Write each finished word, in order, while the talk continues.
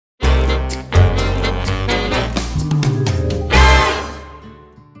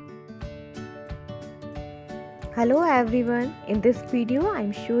Hello everyone, in this video I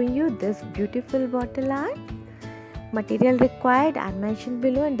am showing you this beautiful bottle art. Material required are mentioned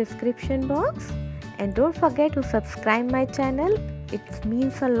below in description box, and don't forget to subscribe my channel, it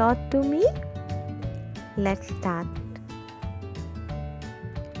means a lot to me. Let's start.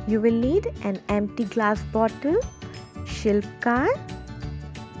 You will need an empty glass bottle, Shilpkar.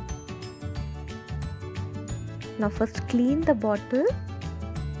 Now first clean the bottle.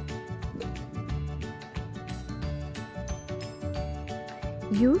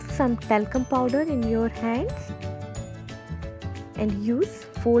 Use some talcum powder in your hands and use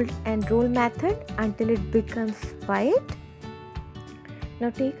fold and roll method until it becomes white. Now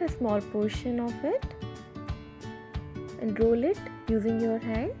take a small portion of it and roll it using your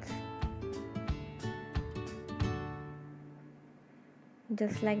hands.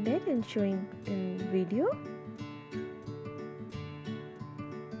 Just like that and showing in video.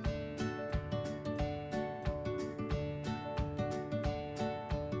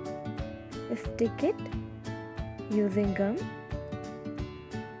 Stick it using gum.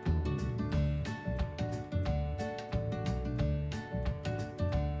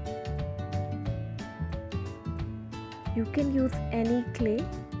 You can use any clay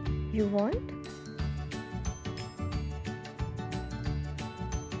you want.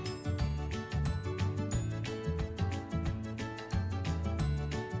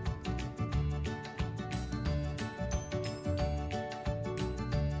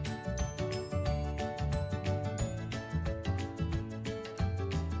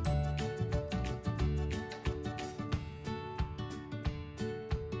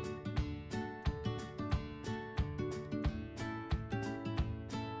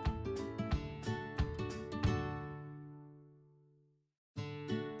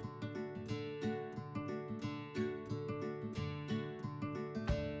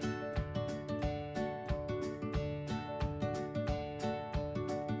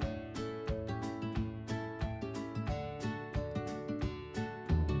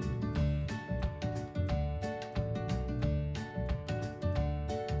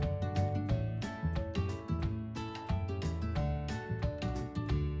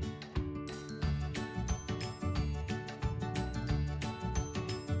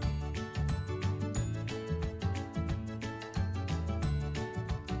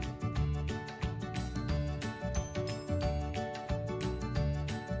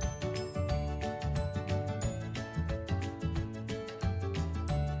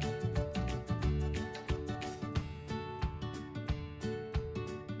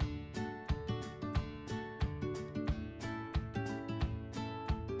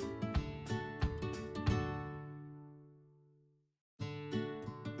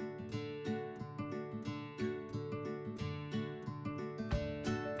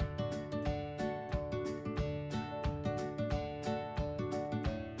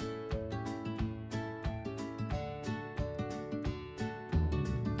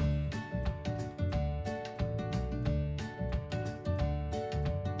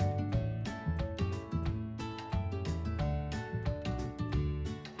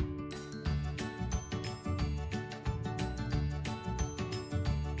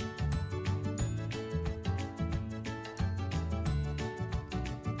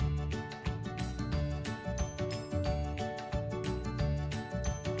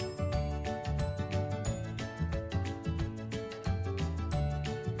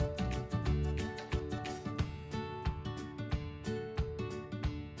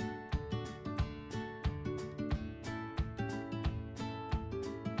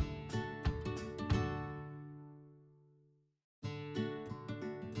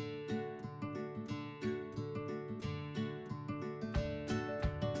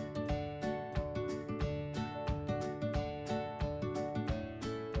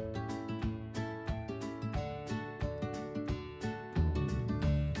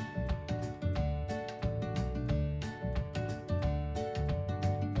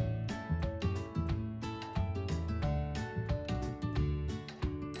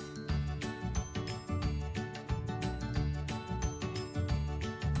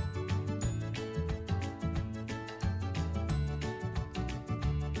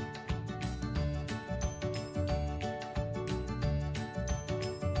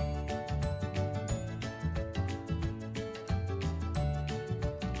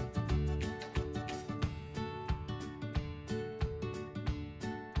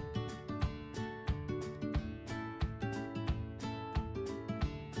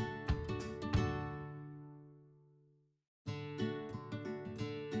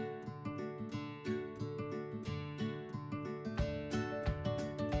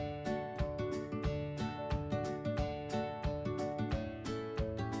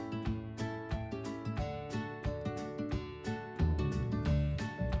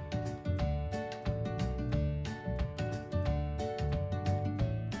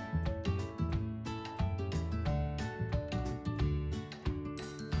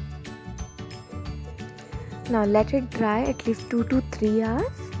 Now let it dry at least 2 to 3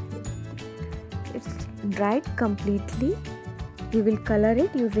 hours. It's dried completely. We will color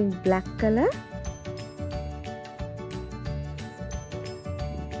it using black color.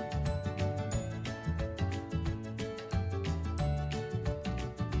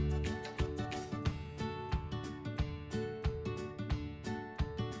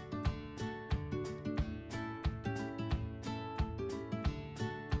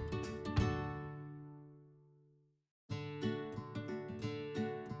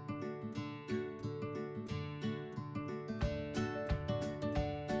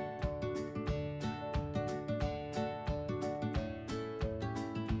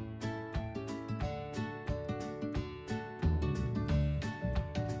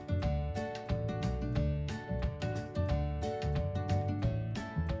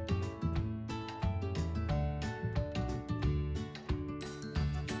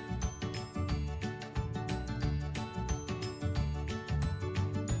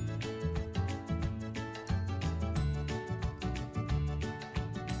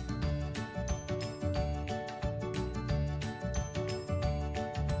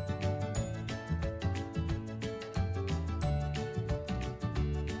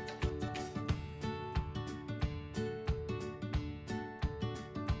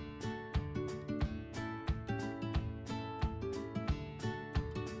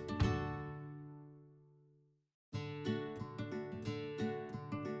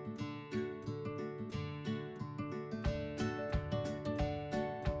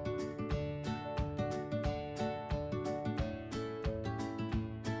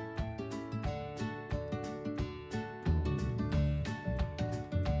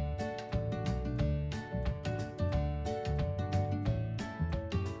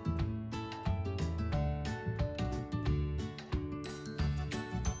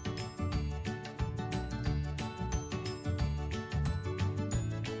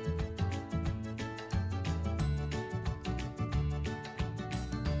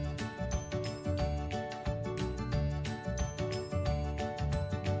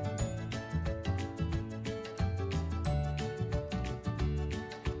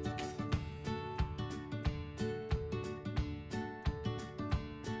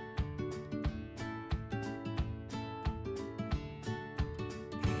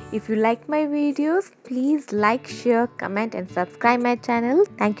 If you like my videos, please like, share, comment and subscribe my channel.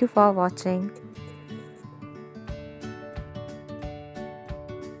 Thank you for watching.